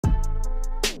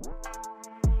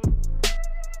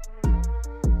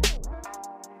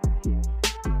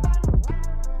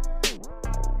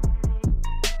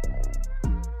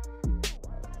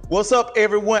What's up,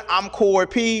 everyone? I'm Corey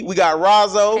P. We got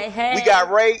Razzo. Hey. We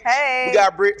got Ray. Hey. We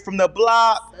got Britt from the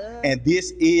block. And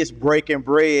this is Breaking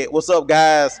Bread. What's up,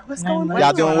 guys? What's going on?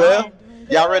 Y'all doing well?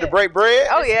 Y'all ready to break bread?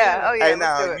 Oh yeah. Hey,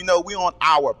 now, you know, we on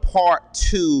our part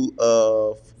 2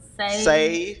 of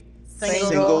Save,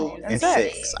 Single, and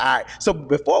Sex. All right. So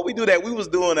before we do that, we was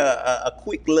doing a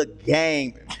quick little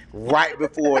game right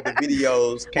before the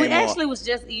videos came on. We actually was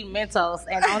just eating Mentos,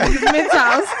 and on these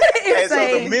Mentos, Hey, so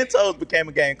the Mentos became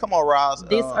a game. Come on, Roz.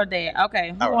 this or that.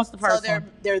 Okay, who wants the first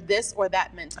one? They're this or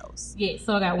that Mentos. Yeah,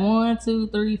 so I got 1, 2,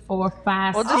 3, 4,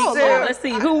 5, Well, 6. just do. Let's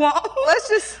see who wants.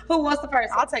 Who wants the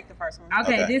first one? I'll take the first one.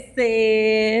 Okay, this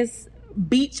says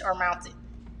beach or mountain.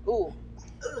 Ooh.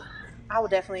 I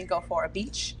would definitely go for a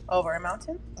beach over a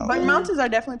mountain. But mountains are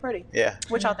definitely pretty. Yeah.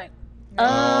 What y'all think?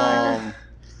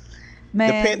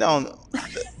 Man. Depend on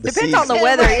Depends on the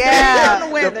weather. Depends on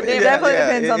the weather. It definitely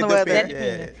depends on the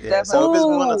weather. Yeah. So if it's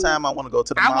winter time, I want to go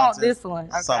to the mountains. I want this one.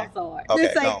 Some- This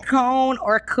okay, say go. cone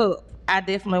or cup. I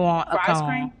definitely want a For cone. ice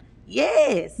cream?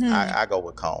 Yes. I go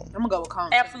with cone. I'm gonna go with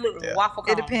cone. Absolutely. Yeah. Waffle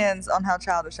cone. It depends on how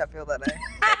childish I feel that day.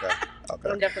 Okay.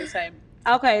 I'm definitely saying.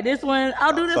 Okay, this one.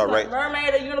 I'll do this So, one. right.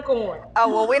 Mermaid or unicorn?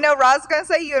 Oh well, we know Rod's gonna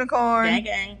say unicorn. Gang,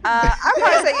 gang. I'd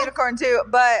probably say unicorn too,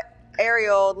 but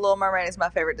Ariel, the Little Mermaid, is my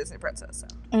favorite Disney princess. So.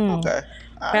 Okay.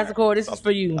 All Pastor right. Corey, this is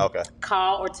for you. Okay.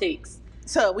 Call or text?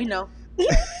 So we know.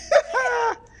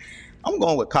 I'm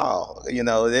going with Carl. You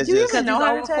know, it's You just even know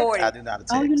how to over text? 40. I do not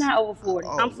text. Oh, you're not over 40.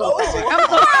 Oh, I'm so Lord. sorry. I'm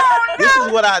so sorry. This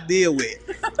is what I deal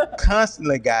with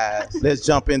constantly, guys. Let's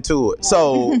jump into it.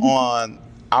 So on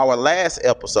our last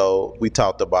episode, we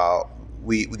talked about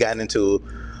we got into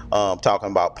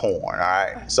talking about porn. All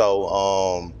right.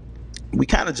 So we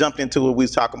kind of jumped into it. We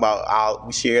was talking about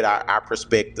we shared our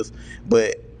perspectives,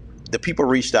 but the people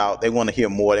reached out. They want to hear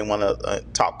more. They want to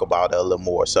talk about it a little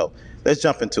more. So let's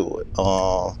jump into it.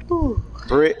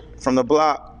 Britt from the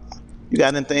block. You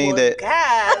got anything that?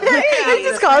 God. He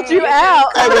just called you out.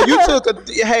 Hey, well, you took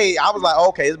I was like,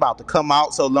 okay, it's about to come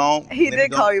out so long. He did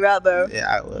call you out though.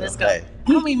 Yeah, I was. Let's go. Hey.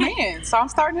 I mean, man. So I'm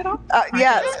starting it off.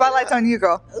 Yeah, spotlight's on you,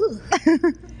 girl.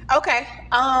 Okay.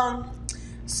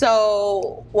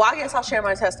 So, well, I guess I'll share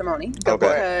my testimony Okay.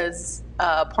 because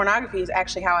pornography is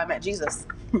actually how I met Jesus.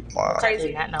 Wow. I Crazy.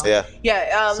 did not know. Yeah.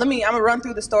 Yeah. I'm gonna run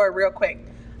through the story real quick.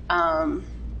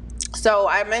 So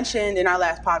I mentioned in our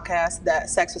last podcast that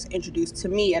sex was introduced to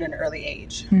me at an early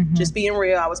age. Just being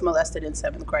real, I was molested in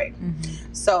 7th grade.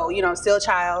 So, you know, I'm still a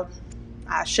child.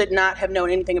 I should not have known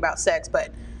anything about sex,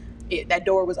 but that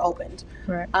door was opened.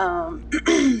 Right.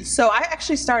 So I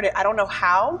actually started, I don't know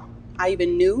how I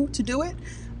even knew to do it,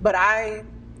 but I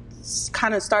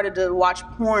kind of started to watch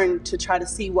porn to try to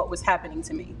see what was happening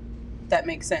to me. If that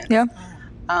makes sense. Yeah.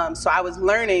 So I was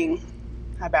learning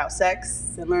about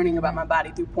sex and learning about my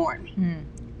body through porn,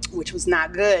 which was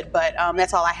not good, but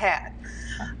that's all I had.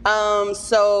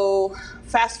 So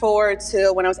fast forward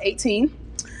to when I was 18,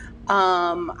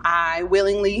 I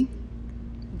willingly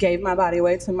gave my body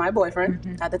away to my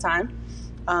boyfriend at the time.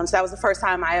 So that was the first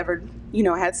time I ever,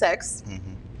 had sex.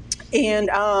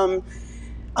 And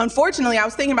unfortunately, I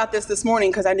was thinking about this morning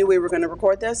because I knew we were going to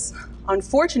record this.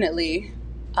 Unfortunately,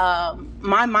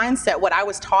 my mindset, what I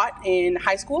was taught in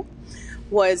high school,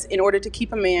 was in order to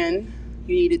keep a man,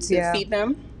 you needed to feed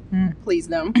them, please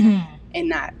them, and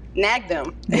not nag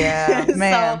them. Yeah,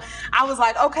 man. So I was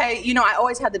like, okay, I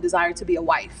always had the desire to be a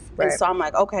wife. Right. And so I'm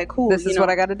like, okay, cool. This is what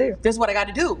I got to do. This is what I got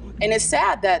to do. And it's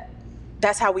sad that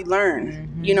that's how we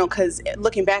learn, because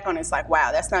looking back on it, it's like,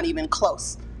 wow, that's not even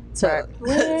close to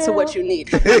to what you need.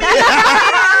 But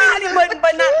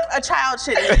not a child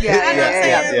shouldn't.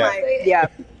 Yeah.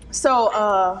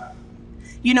 So,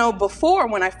 before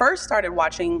when I first started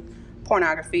watching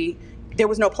pornography, there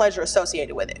was no pleasure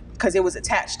associated with it because it was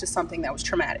attached to something that was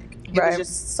traumatic. It was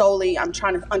just solely, I'm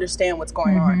trying to understand what's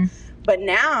going on. But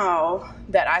now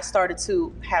that I started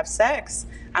to have sex,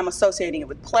 I'm associating it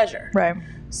with pleasure. Right.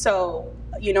 So,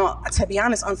 to be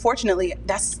honest, unfortunately,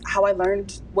 that's how I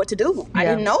learned what to do. I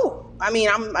didn't know. I mean,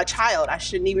 I'm a child. I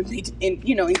shouldn't even be,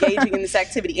 engaging in this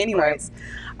activity anyways.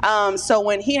 So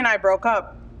when he and I broke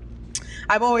up,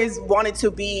 I've always wanted to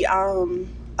be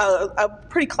a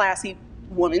pretty classy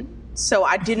woman. So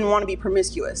I didn't want to be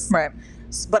promiscuous. Right.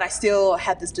 But I still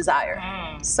had this desire.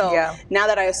 So now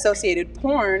that I associated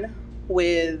porn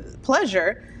with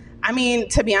pleasure, I mean,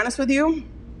 to be honest with you,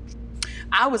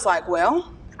 I was like,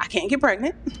 well, I can't get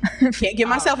pregnant. Can't give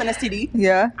myself an STD.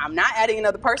 Yeah. I'm not adding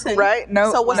another person. Right.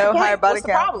 No. So what's no the point? higher body What's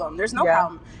the count. problem? There's no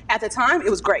problem. At the time, it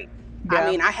was great. Yeah.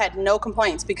 I mean, I had no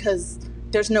complaints because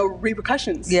there's no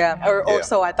repercussions. Yeah. Or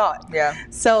so I thought. Yeah.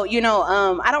 So,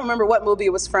 I don't remember what movie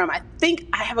it was from. I think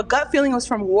I have a gut feeling it was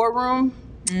from War Room.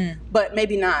 but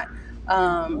maybe not.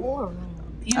 War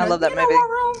You I love that movie. War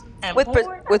Room? and With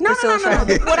porn? with No. Priscilla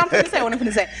Shirer. What I'm going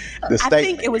to say. The I think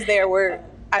statement. it was there where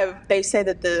they say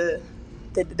that the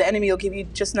enemy will give you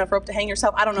just enough rope to hang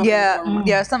yourself. I don't know. If it was War Room.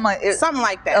 Yeah, something like it, Something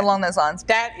like that. along those lines.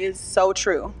 That is so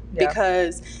true Yeah.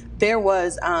 because there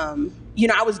was, I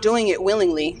was doing it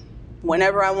willingly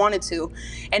whenever I wanted to.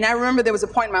 And I remember there was a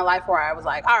point in my life where I was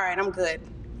like, all right, I'm good.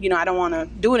 I don't want to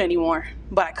do it anymore,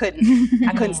 but I couldn't.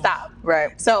 I couldn't stop.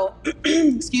 Right. So,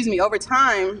 excuse me, over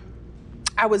time,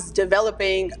 I was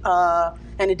developing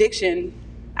an addiction.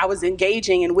 I was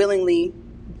engaging and willingly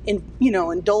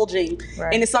indulging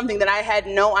Right. into something that I had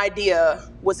no idea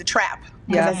was a trap.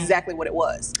 Because Yeah. that's exactly what it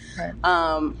was. Right.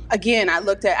 Again, I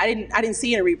didn't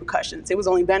see any repercussions. It was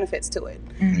only benefits to it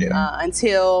Yeah.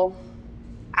 until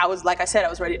I was, like I said, I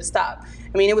was ready to stop.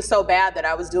 I mean, it was so bad that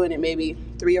I was doing it maybe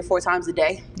 3 or 4 times a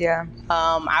day. Yeah.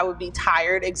 I would be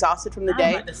tired, exhausted from the I'm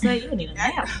day. about to say you need a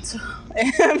nap.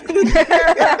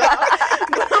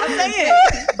 But I'm saying,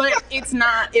 but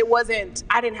it wasn't,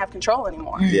 I didn't have control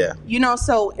anymore. Yeah.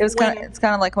 So It was it's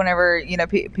kind of like whenever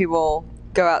people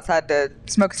go outside to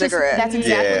smoke a cigarette. That's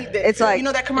exactly. Yeah. The, It's like-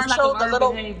 that commercial, It's like the a little,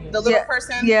 learned behavior. the little Yeah.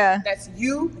 person. Yeah. That's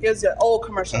you. Is an old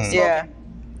commercial. Smoking. Yeah.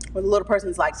 Where the little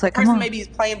person's like, like, the come person on. maybe is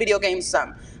playing video games or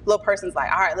something. Little person's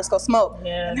like, all right, let's go smoke.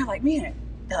 Yeah. And they're like, man.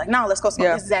 They're like, no, let's go smoke.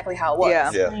 Yeah. That's exactly how it was.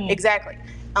 Yeah. Yeah. Exactly.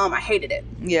 I hated it.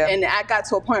 Yeah. And I got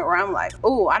to a point where I'm like,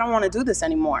 oh, I don't want to do this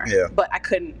anymore. Yeah. But I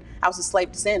couldn't. I was a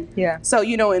slave to sin. Yeah. So,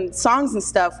 in songs and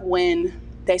stuff, when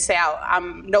they say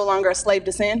I'm no longer a slave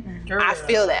to sin, Girl, I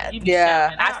feel that. you be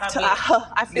Yeah. shouting it out,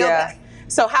 I feel Yeah. that.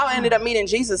 So how I ended up meeting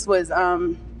Jesus was,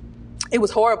 it was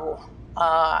horrible.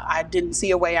 I didn't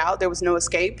see a way out. There was no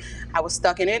escape. I was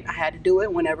stuck in it. I had to do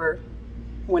it whenever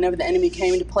the enemy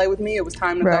came to play with me. It was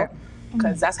time to Right. go,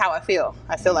 because that's how I feel.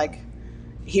 I feel like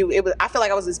I feel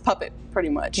like I was his puppet pretty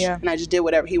much, Yeah. and I just did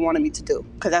whatever he wanted me to do,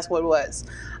 because that's what it was.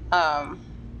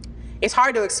 It's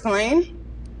hard to explain,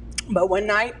 but one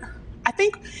night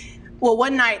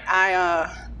I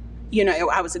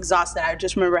was exhausted. I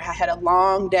just remember I had a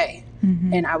long day,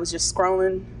 and I was just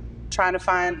scrolling, trying to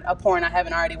find a porn I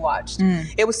haven't already watched.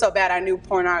 It was so bad I knew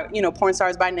porn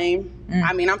stars by name.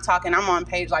 I mean, I'm on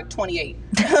page like 28.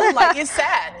 Like, it's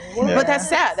sad, but that's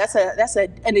sad. That's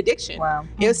an addiction. Wow.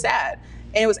 It was sad,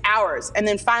 and it was hours. And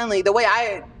then finally, the way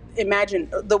I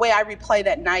replay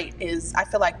that night is, I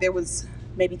feel like there was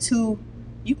maybe 2,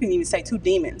 you can even say 2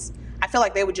 demons. I feel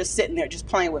like they were just sitting there, just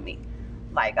playing with me.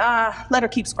 Like, let her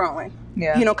keep scrolling.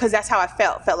 Yeah. Because that's how I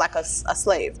felt like a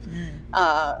slave.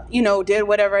 Did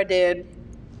whatever I did,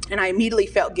 and I immediately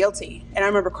felt guilty. And I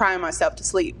remember crying myself to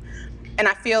sleep. And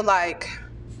I feel like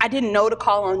I didn't know to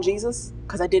call on Jesus,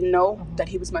 because I didn't know that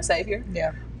he was my savior.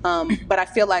 Yeah. But I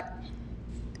feel like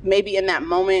maybe in that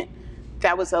moment,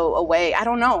 that was a way. I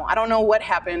don't know what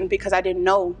happened, because I didn't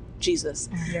know Jesus.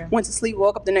 Yeah. Went to sleep,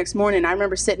 woke up the next morning. I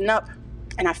remember sitting up,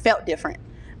 and I felt different.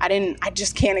 I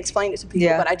just can't explain it to people,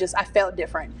 Yeah. but I felt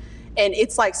different. And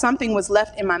it's like something was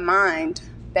left in my mind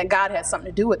that God had something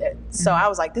to do with it. So I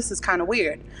was like, this is kind of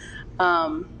weird.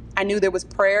 I knew there was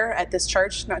prayer at this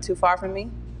church not too far from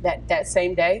me that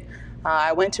same day.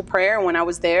 I went to prayer, and when I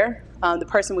was there, the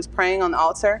person was praying on the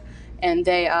altar, and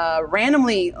they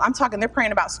randomly, they're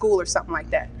praying about school or something like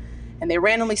that. And they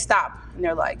randomly stop, and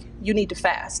they're like, you need to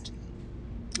fast.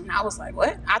 And I was like,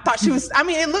 what? I thought she was, I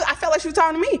felt like she was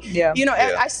talking to me. Yeah.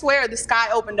 I swear the sky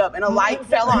opened up and a light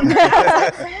fell on her. I was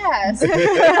like, fast.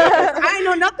 I didn't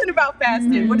know nothing about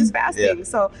fasting. What is fasting? Yeah.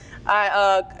 So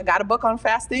I got a book on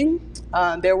fasting.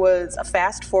 There was a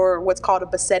fast for what's called a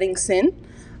besetting sin.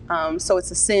 So it's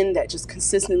a sin that just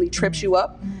consistently trips you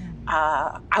up.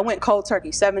 I went cold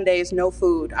turkey, 7 days, no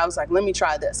food. I was like, let me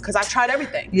try this, because I tried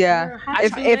everything. Yeah. How'd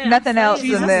If you do if that? nothing else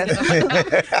Jesus. than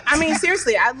this.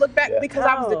 Seriously, I look back because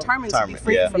I was determined to be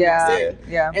free from that Yeah. sin.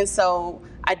 Yeah. And so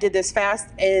I did this fast,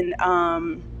 and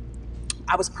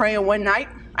I was praying one night.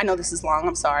 I know this is long,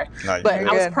 I'm sorry. No, you're But good.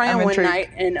 I was Good. praying I'm one intrigued. night,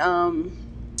 and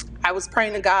I was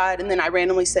praying to God, and then I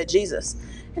randomly said Jesus.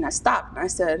 And I stopped, and I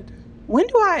said,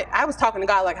 I was talking to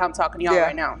God like how I'm talking to y'all Yeah.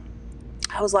 right now.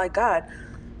 I was like, God,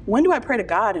 when do I pray to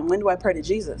God and when do I pray to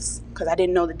Jesus? Because I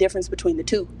didn't know the difference between the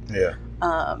two. Yeah.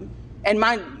 And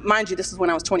mind you, this is when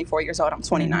I was 24 years old. I'm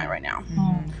 29 right now.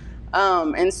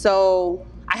 And so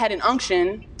I had an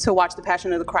unction to watch The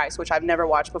Passion of the Christ, which I've never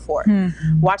watched before.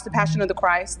 Watched The Passion of the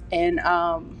Christ, and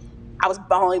I was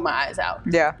bawling my eyes out.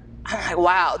 Yeah. I'm like,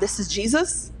 wow, this is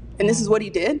Jesus, and this is what he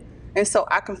did. And so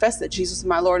I confessed that Jesus is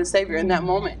my Lord and Savior in that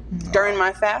moment during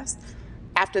my fast.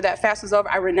 After that fast was over,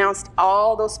 I renounced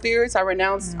all those spirits. I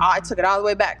took it all the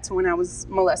way back to when I was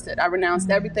molested. I renounced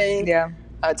everything. Yeah.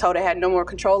 I told I had no more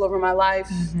control over my life,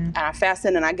 and I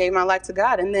fasted and I gave my life to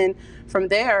God. And then from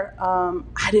there,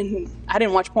 I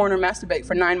didn't watch porn or masturbate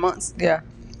for 9 months. Yeah.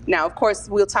 Now, of course,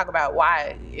 we'll talk about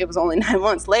why it was only 9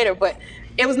 months later, but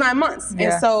it was 9 months.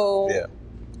 Yeah. And so Yeah.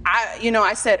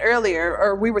 I said earlier,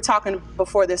 or we were talking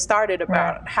before this started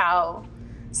about how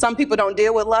some people don't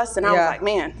deal with lust, and I was like,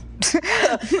 man,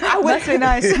 Must be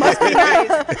nice. must be nice.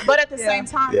 But at the same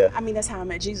time, Yeah. I mean, that's how I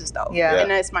met Jesus, though. Yeah.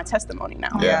 And that's my testimony now.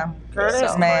 Yeah. Girl,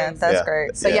 that's Man, that's Yeah.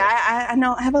 great. So I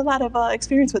know I have a lot of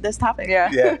experience with this topic. Yeah.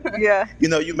 Yeah. Yeah. You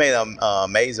know, you made an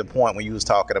amazing point when you was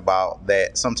talking about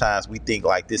that sometimes we think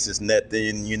like this is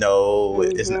nothing, you know,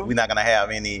 we're not going to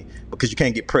have any, because you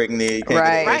can't get pregnant, you can't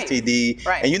Right. get an STD.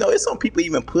 Right. And, you know, it's some people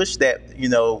even push that, you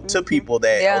know, to people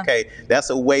that, Yeah. okay, that's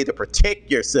a way to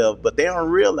protect yourself, but they don't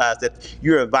realize that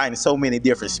you're inviting so many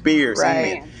different spirits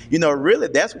Right. in. You know, really,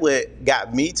 that's what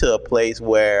got me to a place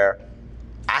where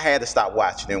I had to stop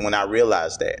watching it when I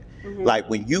realized that. Like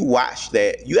when you watch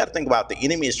that, you got to think about the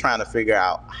enemy is trying to figure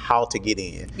out how to get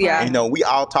in. Yeah. And, you know, we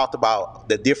all talked about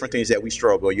the different things that we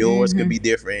struggle. Yours could be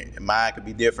different, and mine could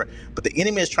be different. But the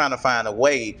enemy is trying to find a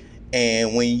way.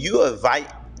 And when you invite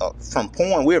from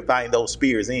porn, we're inviting those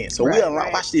spirits in. So we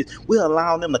allow, watch this, we're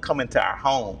allowing them to come into our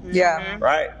home. Yeah.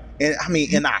 Right? And I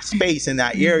mean, in our space, in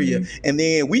our area, and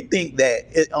then we think that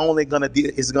it's only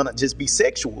it's gonna just be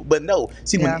sexual, but no.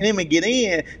 See, when the enemy get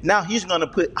in, now he's gonna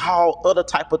put all other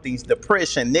type of things,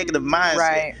 depression, negative mindset,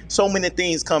 Right. so many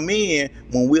things come in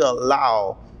when we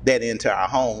allow that into our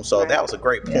home. So that was a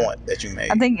great point that you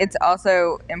made. I think it's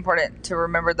also important to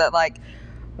remember that, like,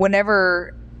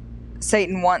 whenever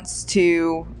Satan wants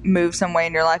to move some way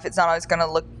in your life, it's not always going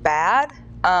to look bad.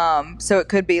 So it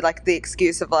could be like the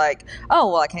excuse of like, oh,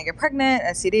 well, I can't get pregnant,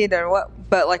 STD, or what.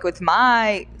 But like with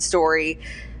my story,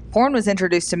 porn was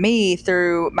introduced to me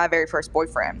through my very first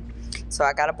boyfriend. So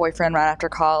I got a boyfriend right after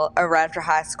right after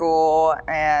high school,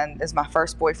 and is my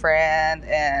first boyfriend,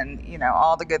 and you know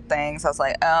all the good things. I was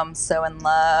like, I'm so in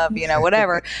love, you know,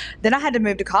 whatever. Then I had to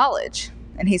move to college,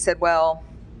 and he said, well,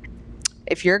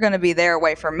 if you're going to be there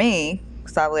away from me,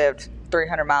 because I lived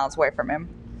 300 miles away from him,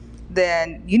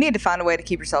 then you need to find a way to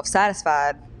keep yourself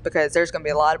satisfied, because there's going to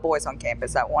be a lot of boys on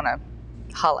campus that want to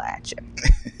holla at you.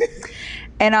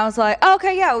 And I was like, oh,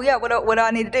 okay, yeah, what do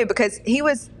I need to do? Because he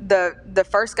was the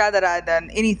first guy that I had done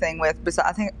anything with. Besides,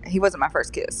 I think he wasn't my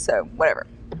first kiss, so whatever.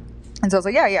 And so I was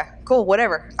like, yeah, cool,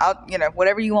 whatever.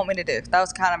 Whatever you want me to do. That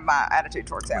was kind of my attitude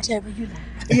towards him. Whichever you like.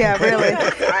 Yeah, really.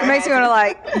 It makes me want to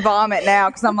like vomit now,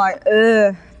 because I'm like,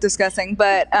 ugh, disgusting.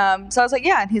 But so I was like,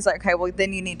 yeah, and he's like, okay, well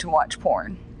then you need to watch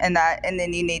porn, and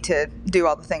then you need to do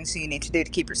all the things you need to do to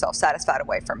keep yourself satisfied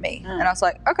away from me. And I was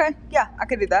like, okay, yeah, I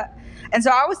could do that. And so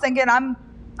I was thinking,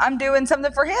 I'm doing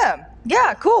something for him.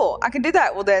 Yeah, cool, I can do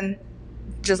that. Well then,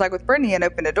 just like with Brittany, it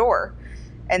opened a door.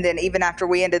 And then even after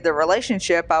we ended the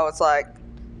relationship, I was like,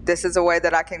 this is a way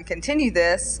that I can continue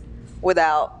this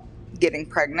without getting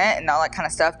pregnant and all that kind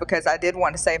of stuff, because I did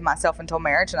want to save myself until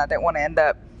marriage, and I didn't want to end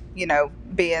up,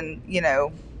 being,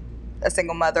 a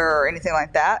single mother or anything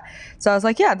like that. So I was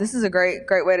like, yeah, this is a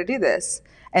great way to do this.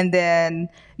 And then,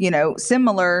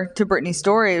 similar to Brittany's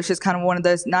story, it was just kind of one of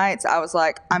those nights I was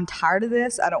like, I'm tired of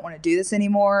this. I don't want to do this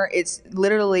anymore. It's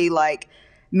literally like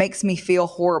makes me feel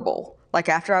horrible. Like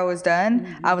after I was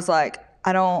done, I was like,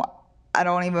 I don't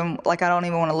even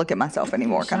want to look at myself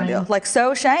anymore, kind of deal. Like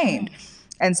so ashamed.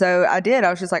 And so I did. I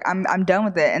was just like, I'm done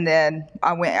with it. And then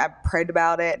I prayed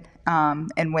about it,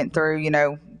 and went through,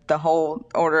 the whole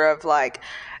order of like,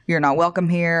 you're not welcome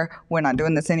here. We're not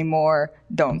doing this anymore.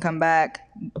 Don't come back.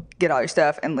 Get all your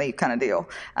stuff and leave, kind of deal.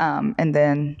 And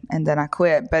then I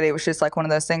quit. But it was just like one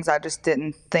of those things. I just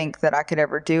didn't think that I could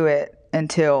ever do it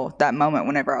until that moment,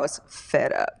 whenever I was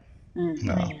fed up.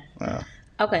 No.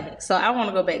 Okay, so I want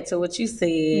to go back to what you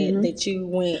said, that you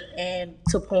went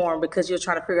into porn because you're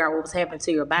trying to figure out what was happening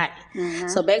to your body.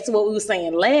 So back to what we were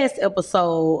saying last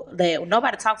episode, that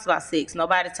nobody talks about sex.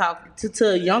 Nobody talks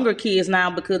to younger kids now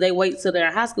because they wait till they're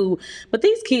in high school. But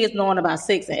these kids knowing about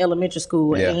sex in elementary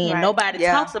school, and nobody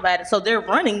talks about it. So they're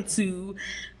running to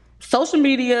social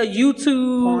media,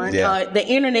 YouTube, the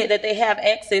internet that they have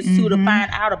access to find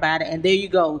out about it. And there you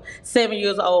go, 7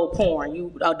 years old,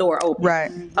 porn, a door open.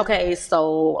 Right. Okay,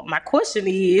 so my question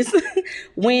is,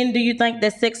 when do you think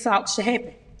that sex talk should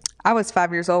happen? I was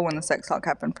 5 years old when the sex talk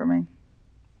happened for me.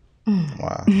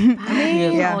 Wow.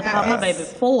 My baby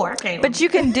 4. I can't. But you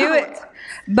can do it.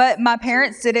 But my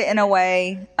parents did it in a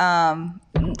way,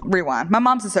 rewind. My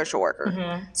mom's a social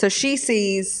worker. So she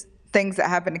sees things that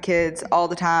happen to kids all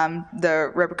the time,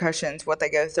 the repercussions, what they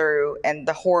go through, and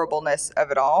the horribleness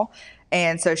of it all.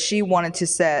 And so she wanted to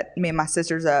set me and my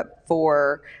sisters up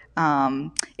for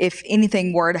if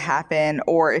anything were to happen,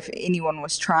 or if anyone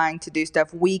was trying to do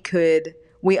stuff, we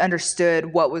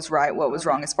understood what was right, what was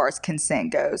wrong as far as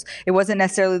consent goes. It wasn't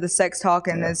necessarily the sex talk,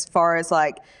 and as far as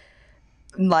like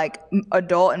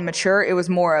adult and mature, it was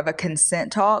more of a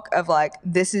consent talk of like,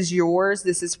 this is yours,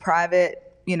 this is private,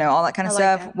 you know, all that kind of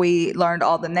stuff. That. We learned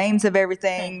all the names of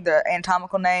everything, the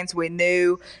anatomical names. We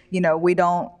knew, you know, we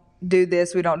don't do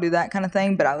this, we don't do that kind of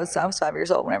thing. But I was 5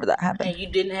 years old whenever that happened. And you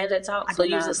didn't have that talk? So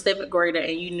you was a 7th grader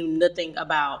and you knew nothing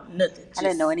about nothing? I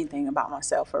didn't know anything about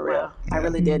myself, for real. Wow. I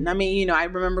really didn't. I mean, you know, I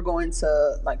remember going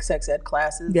to like sex ed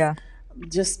classes. Yeah.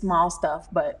 Just small stuff,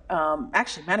 but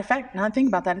actually, matter of fact, now I think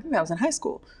about that, I think that was in high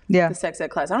school. Yeah, the sex ed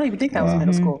class. I don't even think that was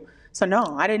middle school. So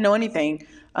no, I didn't know anything.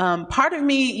 Part of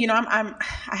me, you know,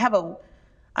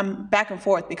 I'm back and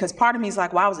forth, because part of me is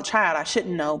like, well, I was a child, I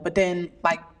shouldn't know. But then,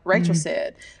 like Rachel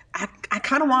said, I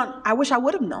kind of I wish I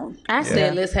would have known. I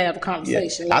said, let's have a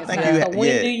conversation. I think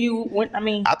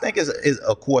I think it's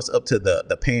of course up to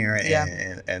the parent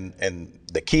and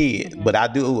the kid, but I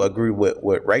do agree with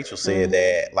what Rachel said,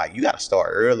 that like you got to start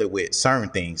early with certain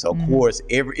things. So of course,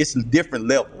 it's a different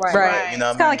level, right? You know,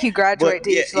 it's kind of like you graduate to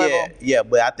each level. Yeah,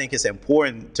 but I think it's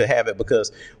important to have it,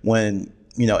 because when,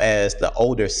 you know, as the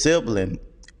older sibling,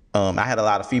 I had a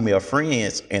lot of female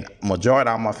friends, and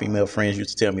majority of my female friends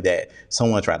used to tell me that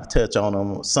someone tried to touch on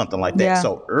them or something like that. Yeah.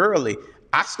 So early,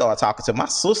 I started talking to my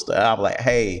sister. I was like,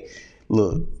 hey,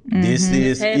 look, this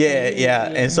is,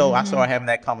 And so I started having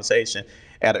that conversation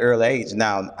at an early age.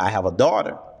 Now I have a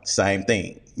daughter, same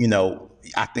thing. You know,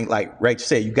 I think like Rachel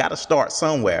said, you got to start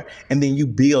somewhere and then you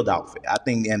build off it. I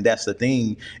think, and that's the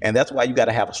thing. And that's why you got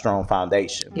to have a strong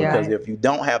foundation, because if you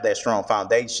don't have that strong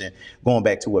foundation, going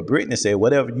back to what Brittany said,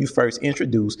 whatever you first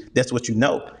introduce, that's what you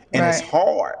know. And it's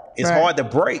hard. It's hard to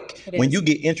break when you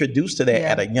get introduced to that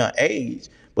at a young age,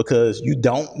 because you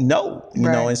don't know, you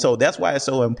know, and so that's why it's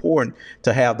so important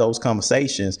to have those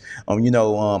conversations.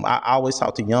 I always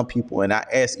talk to young people, and I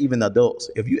ask even adults,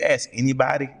 if you ask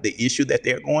anybody the issue that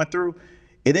they're going through,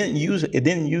 it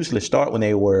didn't usually start when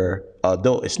they were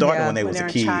adult. It started when they was a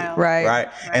kid, right?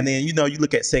 And then, you know, you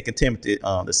look at 2 Timothy,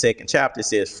 the 2nd chapter, it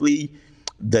says, flee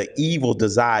the evil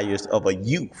desires of a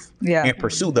youth and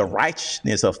pursue the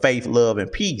righteousness of faith, love, and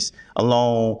peace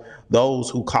along those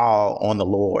who call on the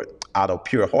Lord out of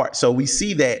pure heart. So we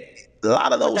see that a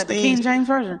lot of those things. The King James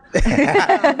version. That's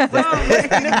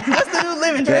the New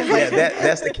Living Translation.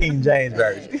 That's the King James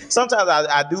version. Sometimes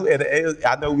I do, and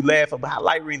I know we laugh, but I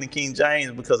like reading the King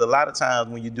James, because a lot of times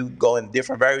when you do go in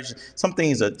different versions, some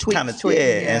things are kind of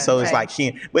and so it's like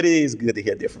King. But it is good to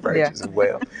hear different versions as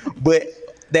well. But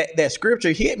that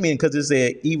scripture hit me because it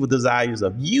said evil desires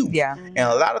of you. Yeah. And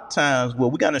a lot of times,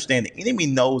 well, we got to understand the enemy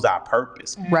knows our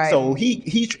purpose. Right. So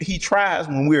he tries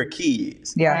when we're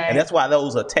kids. Yeah. And that's why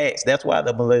those attacks, that's why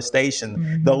the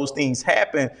molestation, those things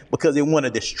happen, because they want to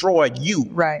destroy you.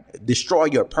 Right. Destroy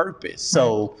your purpose.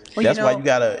 So that's why you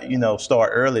got to,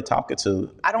 start early talking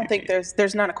to. I don't think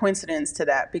there's not a coincidence to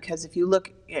that, because if you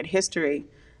look at history,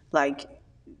 like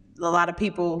a lot of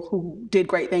people who did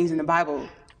great things in the Bible,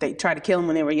 they tried to kill him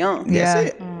when they were young. Yeah.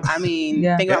 That's it. I mean,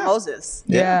 think about Moses.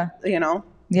 Yeah.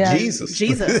 Yeah. Jesus.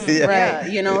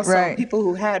 Right. So people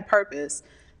who had purpose,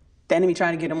 the enemy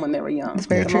tried to get them when they were young. It's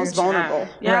very most vulnerable.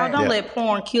 Don't let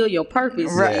porn kill your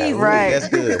purpose. Right. That's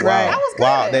good. Wow. That was good.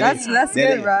 Wow. That's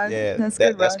good, Rod. Yeah.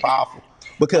 That's powerful.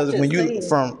 Because when you,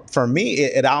 for me,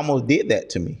 it almost did that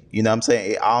to me. You know what I'm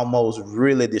saying? It almost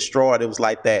really destroyed. It was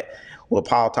like that. Well,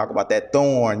 Paul talked about that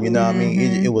thorn, what I mean?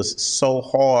 It was so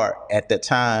hard at the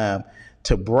time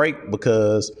to break,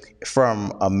 because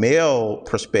from a male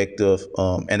perspective,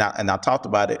 and I talked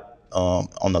about it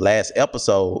on the last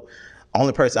episode,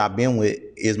 only person I've been with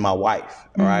is my wife,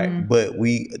 right? But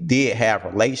we did have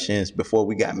relations before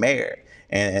we got married.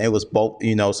 And it was both,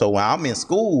 so when I'm in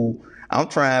school, I'm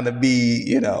trying to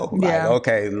be,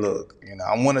 okay, look,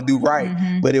 I want to do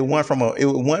right, but it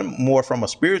went more from a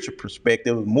spiritual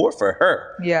perspective, more for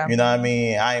her. Yeah, you know what I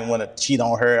mean? I didn't want to cheat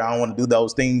on her. I don't want to do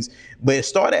those things. But it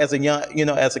started as a young,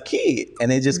 as a kid,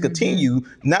 and it just continued.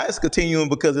 Now it's continuing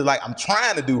because it's like I'm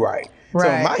trying to do right. So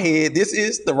in my head, this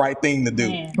is the right thing to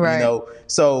do. Right.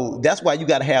 So that's why you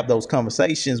got to have those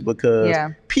conversations, because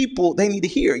people, they need to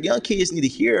hear. Young kids need to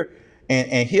hear.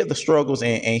 And hear the struggles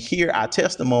and hear our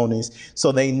testimonies,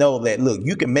 so they know that, look,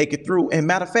 you can make it through. And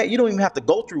matter of fact, you don't even have to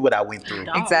go through what I went through.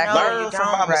 Exactly. Learn from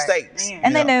my mistakes.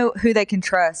 And they know who they can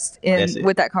trust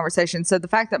with that conversation. So the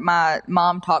fact that my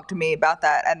mom talked to me about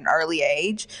that at an early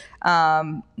age,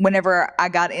 whenever I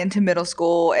got into middle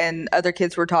school and other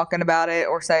kids were talking about it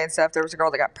or saying stuff, there was a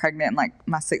girl that got pregnant in like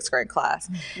my 6th grade class.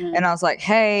 And I was like,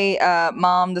 hey,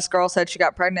 Mom, this girl said she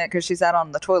got pregnant because she sat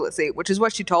on the toilet seat, which is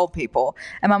what she told people.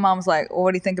 And my mom was like, well,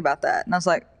 what do you think about that? And I was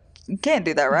like, you can't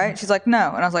do that, right? She's like,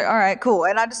 no. And I was like, all right, cool.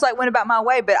 And I just like went about my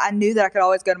way, but I knew that I could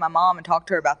always go to my mom and talk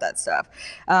to her about that stuff,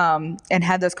 and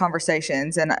have those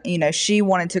conversations. And, you know, she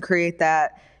wanted to create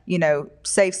that, you know,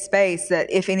 safe space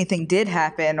that if anything did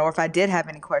happen or if I did have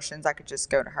any questions, I could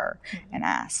just go to her and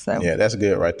ask. So yeah, that's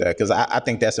good right there. Cause I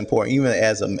think that's important. Even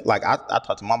as I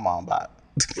talked to my mom about it.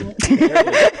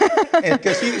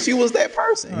 Because she was that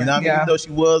person, you know what I mean? Even though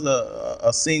she was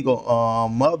a single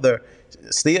mother,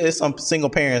 still some single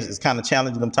parents is kind of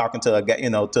challenging them talking to a guy, you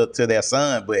know, to their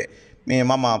son. But me and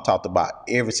my mom talked about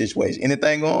every situation.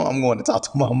 Anything going on, I'm going to talk to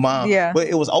my mom. Yeah. But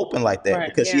it was open like that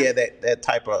because she had that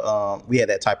type of we had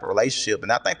that type of relationship,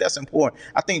 and I think that's important.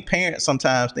 I think parents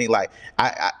sometimes think like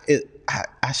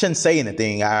I shouldn't say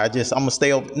anything. I'm gonna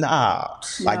stay over.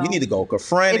 Like you need to go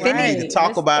confront it. You need to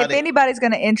talk about it. If anybody's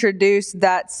going to introduce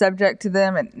that subject to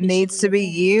them, it needs to be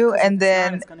you, and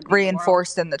then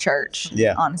reinforced in the church.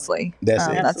 Yeah, honestly, that's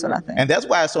it. That's what I think, and that's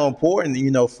why it's so important. You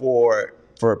know, for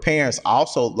parents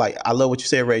also, like I love what you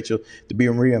said, Rachel, to be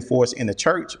reinforced in the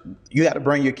church. You got to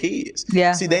bring your kids.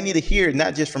 Yeah. See, they need to hear it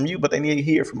not just from you, but they need to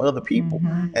hear it from other people.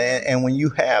 Mm-hmm. And when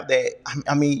you have that,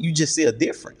 I mean, you just see a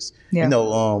difference. Yeah. You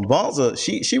know, Vonza,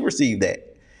 she received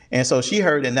that. And so she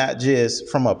heard it not just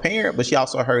from a parent, but she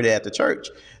also heard it at the church.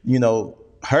 You know,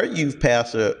 her youth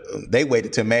pastor, they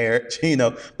waited to marriage, you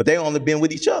know, but they only been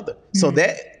with each other. Mm-hmm. So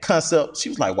that concept, she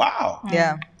was like, wow.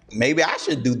 Yeah. Maybe I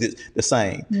should do this the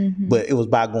same, but it was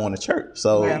by going to church.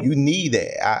 So you need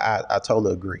that. I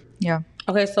totally agree. Yeah.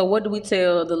 Okay, so what do we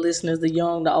tell the listeners, the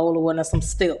young, the older one, some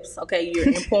steps? Okay, you're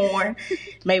in porn.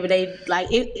 Maybe they like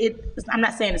it. I'm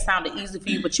not saying it sounded easy for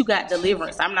you, but you got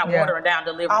deliverance. I'm not watering down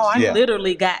deliverance. You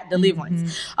literally got deliverance.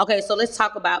 Mm-hmm. Okay, so let's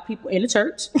talk about people in the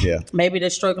church. Yeah. Maybe they're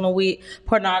struggling with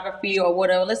pornography or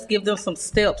whatever. Let's give them some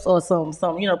steps or some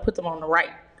you know, put them on the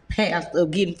right path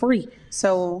of getting free.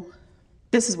 So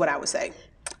this is what I would say.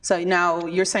 So now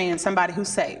you're saying somebody who's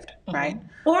saved, right?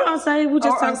 Or unsaved. We're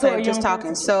just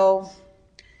talking. So,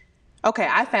 okay,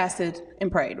 I fasted and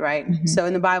prayed, right? Mm-hmm. So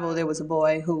in the Bible, there was a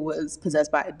boy who was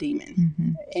possessed by a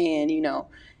demon, and you know,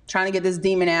 trying to get this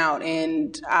demon out.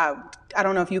 And I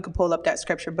don't know if you could pull up that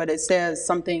scripture, but it says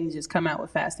some things just come out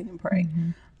with fasting and pray.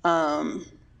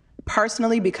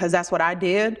 Personally, because that's what I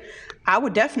did, I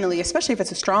would definitely, especially if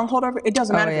it's a stronghold over, it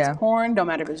doesn't matter if it's porn, don't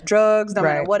matter if it's drugs, don't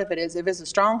matter what if it is. If it's a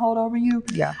stronghold over you,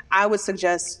 I would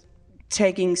suggest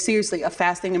taking seriously a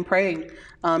fasting and praying,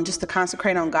 just to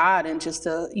consecrate on God and just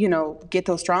to, you know, get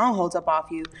those strongholds up off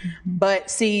you.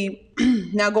 But see,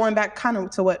 now going back kind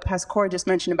of to what Pastor Corey just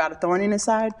mentioned about a thorn in his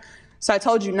side. So I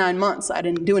told you 9 months I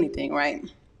didn't do anything, right?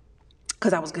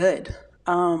 Because I was good.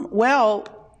 Well,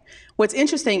 what's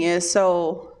interesting is,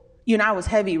 so, you know, I was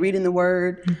heavy reading the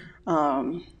word,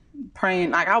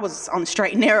 praying. Like I was on the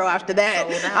straight and narrow after that.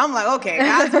 I'm like, okay,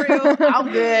 God's real.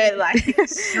 I'm good. Like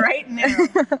straight and narrow.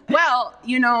 Well,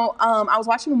 you know, I was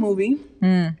watching a movie,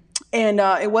 and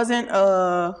it wasn't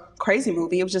a crazy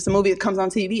movie. It was just a movie that comes on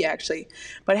TV actually,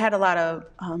 but it had a lot of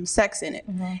sex in it.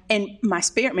 And my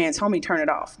spirit man told me to turn it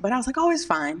off, but I was like, oh, it's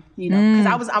fine, you know,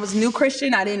 because I was new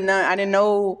Christian. I didn't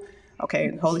know.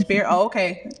 Okay, Holy Spirit. Oh,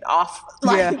 okay, off.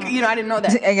 Like, you know, I didn't know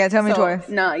that. You gotta tell me twice.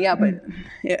 No,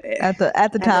 but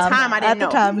at the time, I didn't know.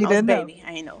 At the time, you didn't know. Baby,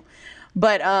 I didn't know.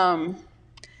 But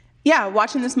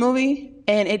watching this movie,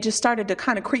 and it just started to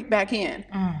kind of creep back in,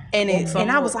 and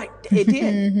I was like, it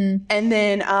did. And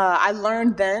then I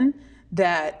learned then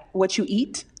that what you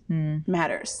eat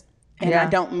matters, and I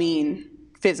don't mean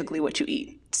physically what you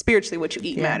eat. Spiritually, what you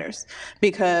eat matters,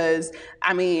 because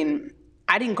I mean,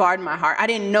 I didn't guard my heart. I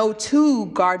didn't know to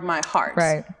guard my heart.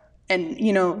 Right. And,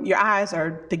 you know, your eyes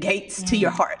are the gates to your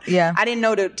heart. Yeah. I didn't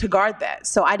know to guard that.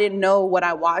 So I didn't know what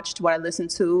I watched, what I listened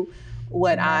to,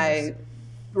 what I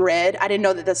read. I didn't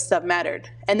know that this stuff mattered.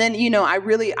 And then, you know,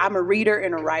 I'm a reader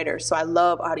and a writer, so I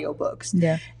love audiobooks.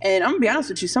 Yeah. And I'm gonna be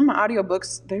honest with you, some of my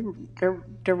audiobooks,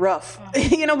 they're rough.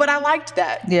 You know, but I liked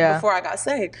that before I got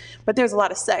saved. But there's a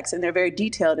lot of sex, and they're very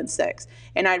detailed in sex.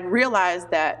 And I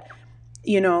realized that,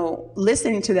 you know,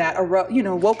 listening to that, you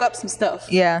know, woke up some stuff.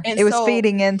 Yeah, and it was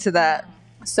feeding into that.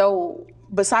 So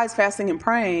besides fasting and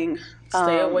praying,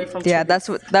 stay away from triggers. Yeah, that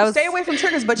was stay away from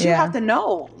triggers. But you have to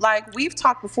know, like we've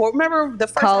talked before. Remember the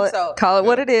first episode? Call it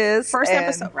what it is. First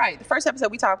episode, right? The first episode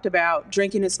we talked about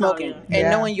drinking and smoking and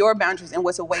knowing your boundaries and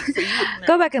what's a weight for you.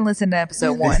 Go back and listen to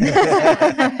episode 1.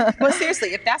 But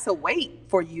seriously, if that's a weight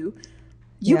for you,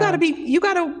 you gotta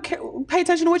pay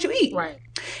attention to what you eat. Right.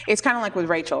 It's kind of like with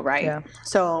Rachel, right? Yeah.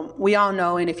 So we all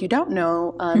know, and if you don't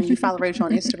know, you follow Rachel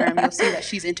on Instagram, you'll see that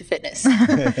she's into fitness.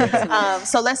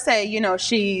 So let's say, you know,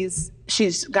 she's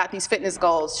got these fitness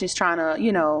goals. She's trying to,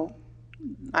 you know,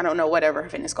 I don't know, whatever her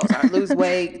fitness goals are, lose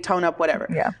weight, tone up, whatever.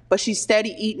 Yeah. But she's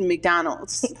steady eating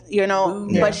McDonald's, you know,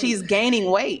 but she's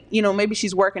gaining weight. You know, maybe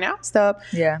she's working out stuff.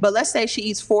 Yeah. But let's say she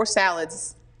eats 4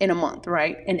 salads in a month,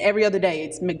 right? And every other day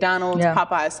it's McDonald's,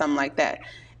 Popeyes, something like that.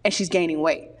 And she's gaining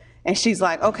weight. And she's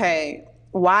like, okay,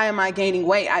 why am I gaining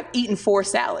weight? I've eaten 4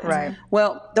 salads. Right.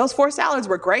 Well, those 4 salads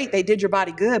were great. They did your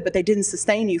body good, but they didn't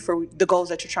sustain you for the goals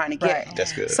that you're trying to get. Right.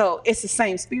 That's good. So it's the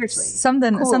same spiritually.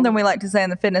 Something we like to say in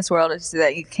the fitness world is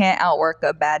that you can't outwork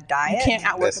a bad diet. You can't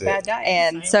outwork That's a bad diet.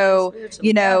 And so,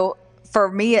 you know, for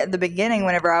me at the beginning,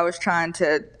 whenever I was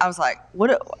I was like,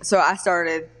 so I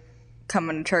started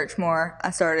coming to church more.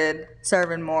 I started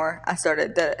serving more. I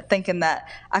started thinking that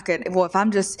I could, if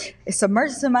I'm just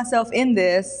submerging myself in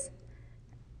this,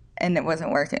 and it wasn't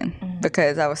working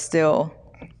because I was still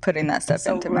putting that stuff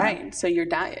into my right. So your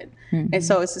diet. And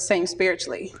so it's the same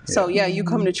spiritually. So yeah, you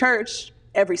come to church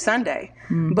every Sunday,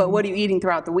 but what are you eating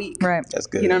throughout the week? Right. That's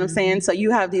good. You know what I'm saying? So you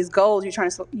have these goals. You're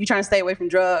trying to stay away from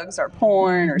drugs or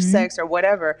porn or sex or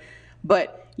whatever,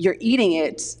 but you're eating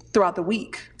it throughout the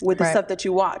week with the stuff that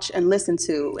you watch and listen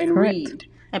to and read.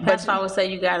 And Pastor always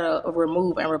say you gotta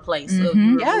remove and replace. So if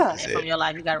you remove it from your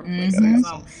life, you gotta replace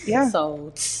it.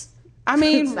 So, I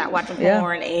mean, stop watching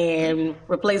porn and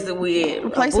replace it with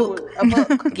a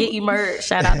book. Get you merch.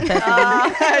 Shout out to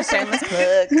Pastor D.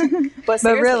 Shameless plug. But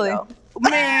really, though,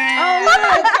 man,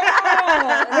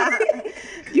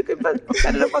 you could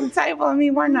set it up on the table. I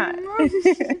mean, why not?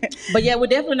 But yeah, we're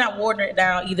definitely not watering it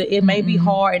down either. It may be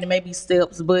hard and it may be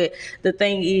steps, but the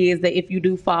thing is that if you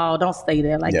do fall, don't stay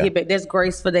there. Like, get back. There's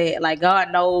grace for that. Like,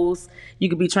 God knows you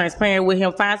can be transparent with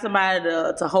Him. Find somebody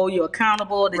to hold you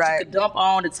accountable, that you can dump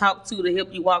on, to talk to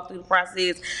help you walk through the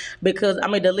process. Because, I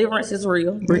mean, deliverance is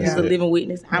real. Britt is a living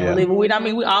witness. I'm a living witness. I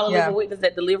mean, we all a living witness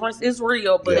that deliverance is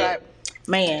real, but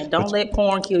man, don't let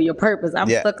porn kill your purpose. I'm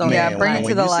stuck on that. Bring it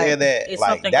to the light. When you said that, It's like,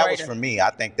 something that greater. was for me. I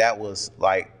think that was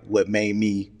like what made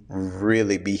me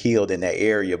really be healed in that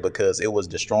area, because it was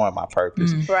destroying my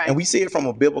purpose. Right. And we see it from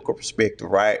a biblical perspective,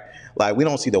 right? Like, we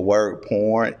don't see the word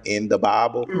porn in the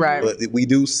Bible, Right. but we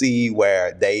do see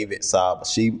where David saw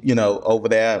she, you know, over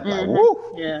there, like,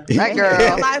 woo. Yeah. That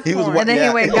girl. He was, And then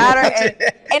he went and got her,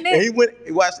 and then he went,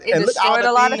 he watched, it and look all destroyed the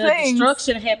a lot of things- things.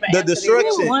 Destruction happened. The after this.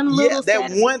 destruction, One little that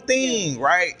status. one thing,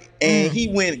 right? And he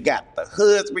went and got the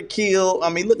husband killed. I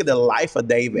mean, look at the life of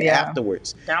David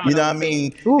afterwards. Domino You know what I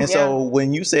mean? And so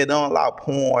when you say don't allow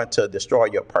porn to destroy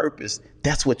your purpose,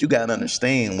 that's what you got to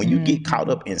understand. When you get caught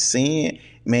up in sin,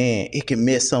 man, it can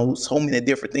miss so many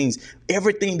different things.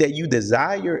 Everything that you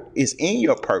desire is in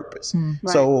your purpose.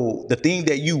 So the thing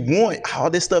that you want, all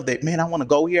this stuff that, man, I want to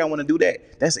go here, I want to do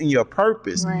that, that's in your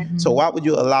purpose. So why would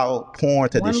you allow porn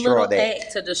to One destroy little that?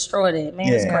 act to destroy that,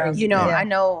 man. It's Yeah. crazy. You know, I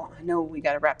know we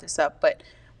got to wrap this up, but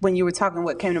when you were talking,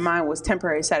 what came to mind was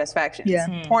temporary satisfaction.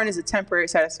 Yeah. Porn is a temporary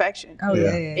satisfaction. Oh yeah,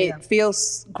 yeah, yeah. It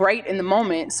feels great in the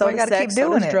moment. So Well, you does gotta sex, keep so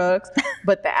doing does it. drugs.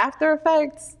 But the after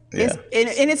effects, Yeah.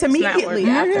 and it's immediately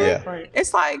not after. Yeah. Right.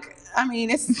 It's like, I mean,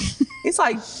 it's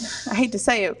like, I hate to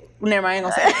say it. Never mind, I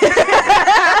ain't gonna say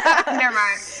it. Never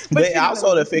mind. But you know,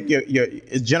 also to affect your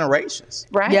it's generations.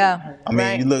 right? Yeah. I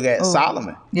mean, you look at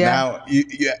Solomon. Yeah. Now, you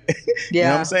know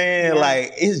what I'm saying?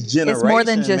 Like, it's generations. more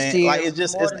than just man. you. Like, it's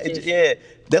just, More than just you. yeah.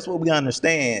 That's what we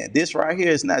understand. This right here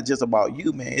is not just about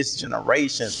you, man. It's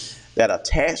generations that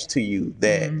attach to you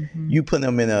that you put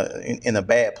them in a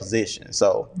bad position.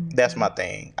 So that's my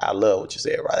thing. I love what you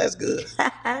said, right? That's good.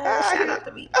 Shout out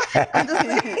to me.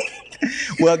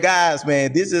 Well, guys,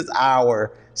 man, this is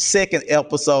our second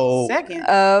episode Second.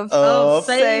 of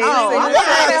Say-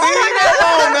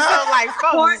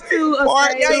 Part two of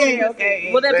Part Say- two.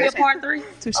 Okay. Will that be a part 3?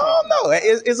 Oh no,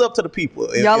 it's up to the people.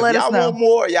 If Y'all let us y'all know. want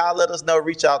more, y'all let us know.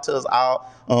 Reach out to us out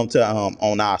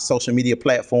on our social media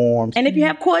platforms. And if you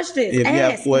have questions, If you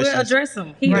have ask. questions. We'll address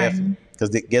them. Here. Because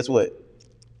guess what?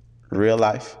 Real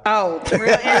life, Oh, real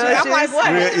issues. I'm like,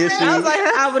 what? real issues.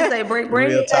 I would say break bread.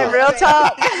 Real talk. Real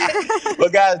talk. Well,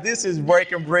 guys, this is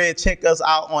Breaking Bread. Check us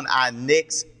out on our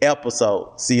next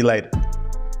episode. See you later.